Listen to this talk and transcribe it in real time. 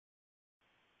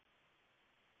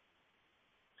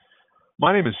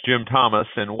My name is Jim Thomas,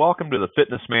 and welcome to the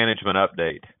Fitness Management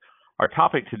Update. Our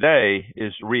topic today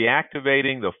is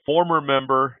reactivating the former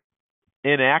member,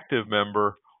 inactive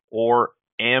member, or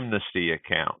amnesty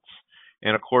accounts.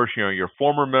 And of course, your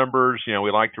former members, we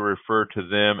like to refer to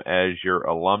them as your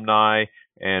alumni.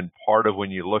 And part of when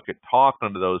you look at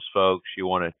talking to those folks, you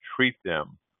want to treat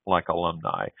them like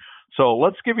alumni. So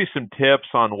let's give you some tips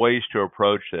on ways to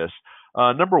approach this.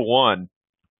 Number one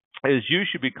is you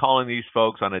should be calling these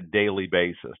folks on a daily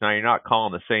basis. Now, you're not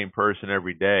calling the same person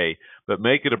every day, but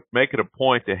make it a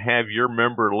point to have your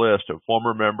member list of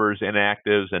former members,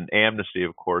 inactives, and amnesty,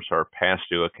 of course, are past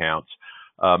due accounts.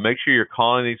 Make sure you're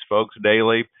calling these folks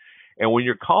daily. And when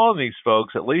you're calling these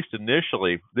folks, at least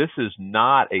initially, this is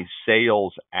not a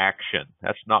sales action.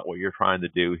 That's not what you're trying to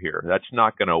do here. That's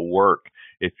not going to work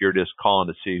if you're just calling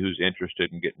to see who's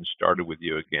interested in getting started with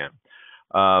you again.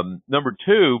 Number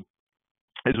two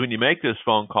is when you make this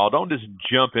phone call, don't just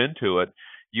jump into it.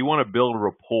 You want to build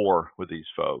rapport with these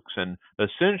folks. And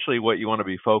essentially what you want to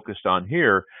be focused on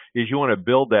here is you want to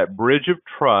build that bridge of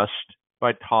trust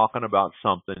by talking about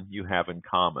something you have in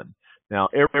common. Now,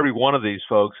 every one of these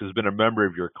folks has been a member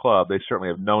of your club. They certainly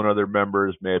have known other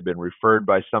members, may have been referred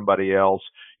by somebody else.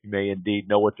 You may indeed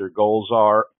know what their goals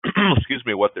are,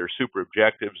 what their super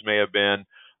objectives may have been.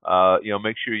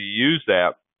 Make sure you use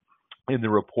that in the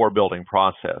rapport building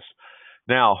process.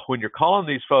 Now, when you're calling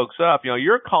these folks up,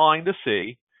 you're calling to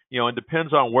see, it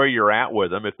depends on where you're at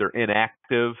with them. If they're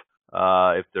inactive,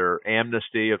 if they're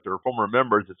amnesty, if they're former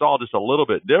members, it's all just a little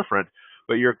bit different.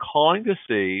 But you're calling to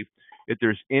see if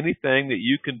there's anything that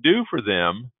you can do for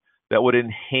them that would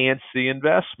enhance the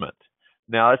investment.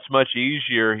 Now, it's much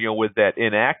easier, with that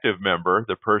inactive member,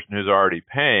 the person who's already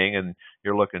paying, and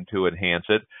you're looking to enhance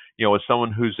it. With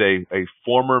someone who's a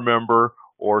former member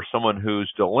or someone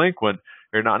who's delinquent,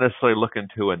 you're not necessarily looking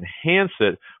to enhance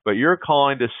it, but you're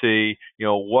calling to see,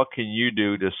 what can you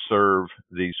do to serve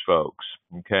these folks,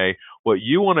 okay? What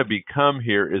you want to become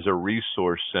here is a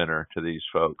resource center to these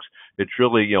folks. It's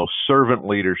really, servant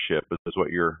leadership is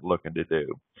what you're looking to do.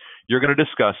 You're going to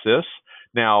discuss this.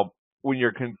 Now, when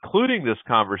you're concluding this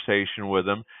conversation with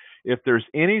them, if there's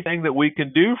anything that we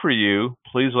can do for you,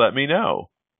 please let me know.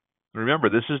 Remember,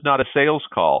 this is not a sales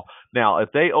call. Now,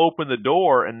 if they open the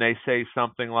door and they say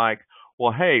something like,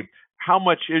 well, hey, how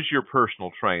much is your personal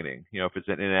training? If it's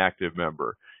an inactive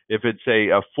member. If it's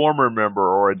a former member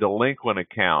or a delinquent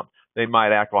account, they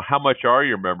might ask, well, how much are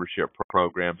your membership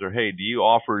programs? Or, hey, do you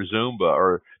offer Zumba?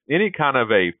 Or any kind of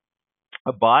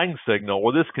a buying signal.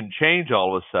 Well, this can change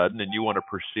all of a sudden, and you want to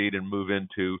proceed and move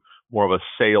into more of a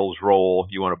sales role.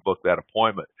 You want to book that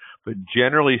appointment. But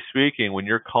generally speaking, when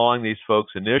you're calling these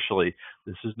folks initially,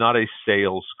 this is not a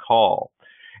sales call.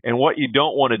 And what you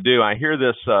don't want to do, I hear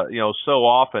this, so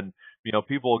often,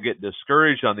 people get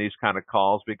discouraged on these kind of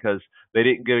calls because they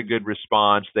didn't get a good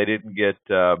response. They didn't get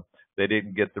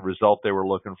the result they were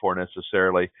looking for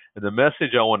necessarily. And the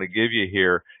message I want to give you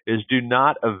here is do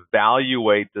not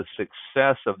evaluate the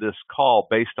success of this call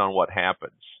based on what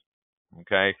happens.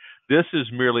 Okay? This is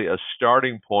merely a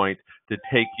starting point to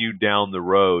take you down the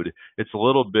road. It's a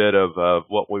little bit of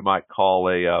what we might call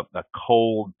a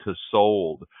cold to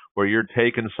sold, where you're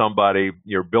taking somebody,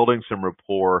 you're building some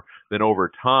rapport, then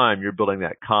over time you're building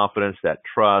that confidence, that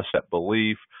trust, that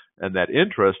belief, and that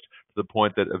interest to the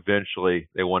point that eventually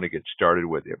they want to get started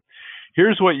with you.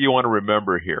 Here's what you want to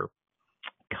remember here.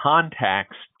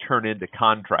 Contacts turn into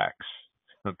contracts,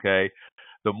 okay?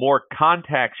 The more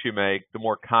contacts you make, the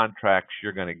more contracts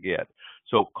you're going to get.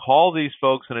 So call these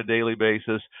folks on a daily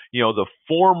basis. The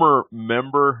former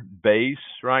member base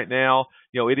right now,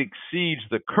 it exceeds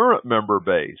the current member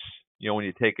base, when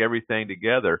you take everything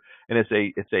together. And it's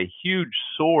a huge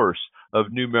source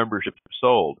of new membership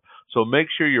sold. So make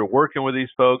sure you're working with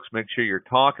these folks. Make sure you're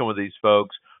talking with these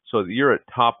folks so that you're at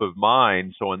top of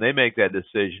mind. So when they make that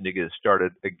decision to get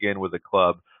started again with the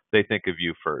club, they think of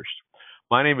you first.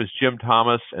 My name is Jim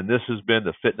Thomas, and this has been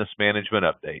the Fitness Management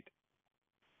Update.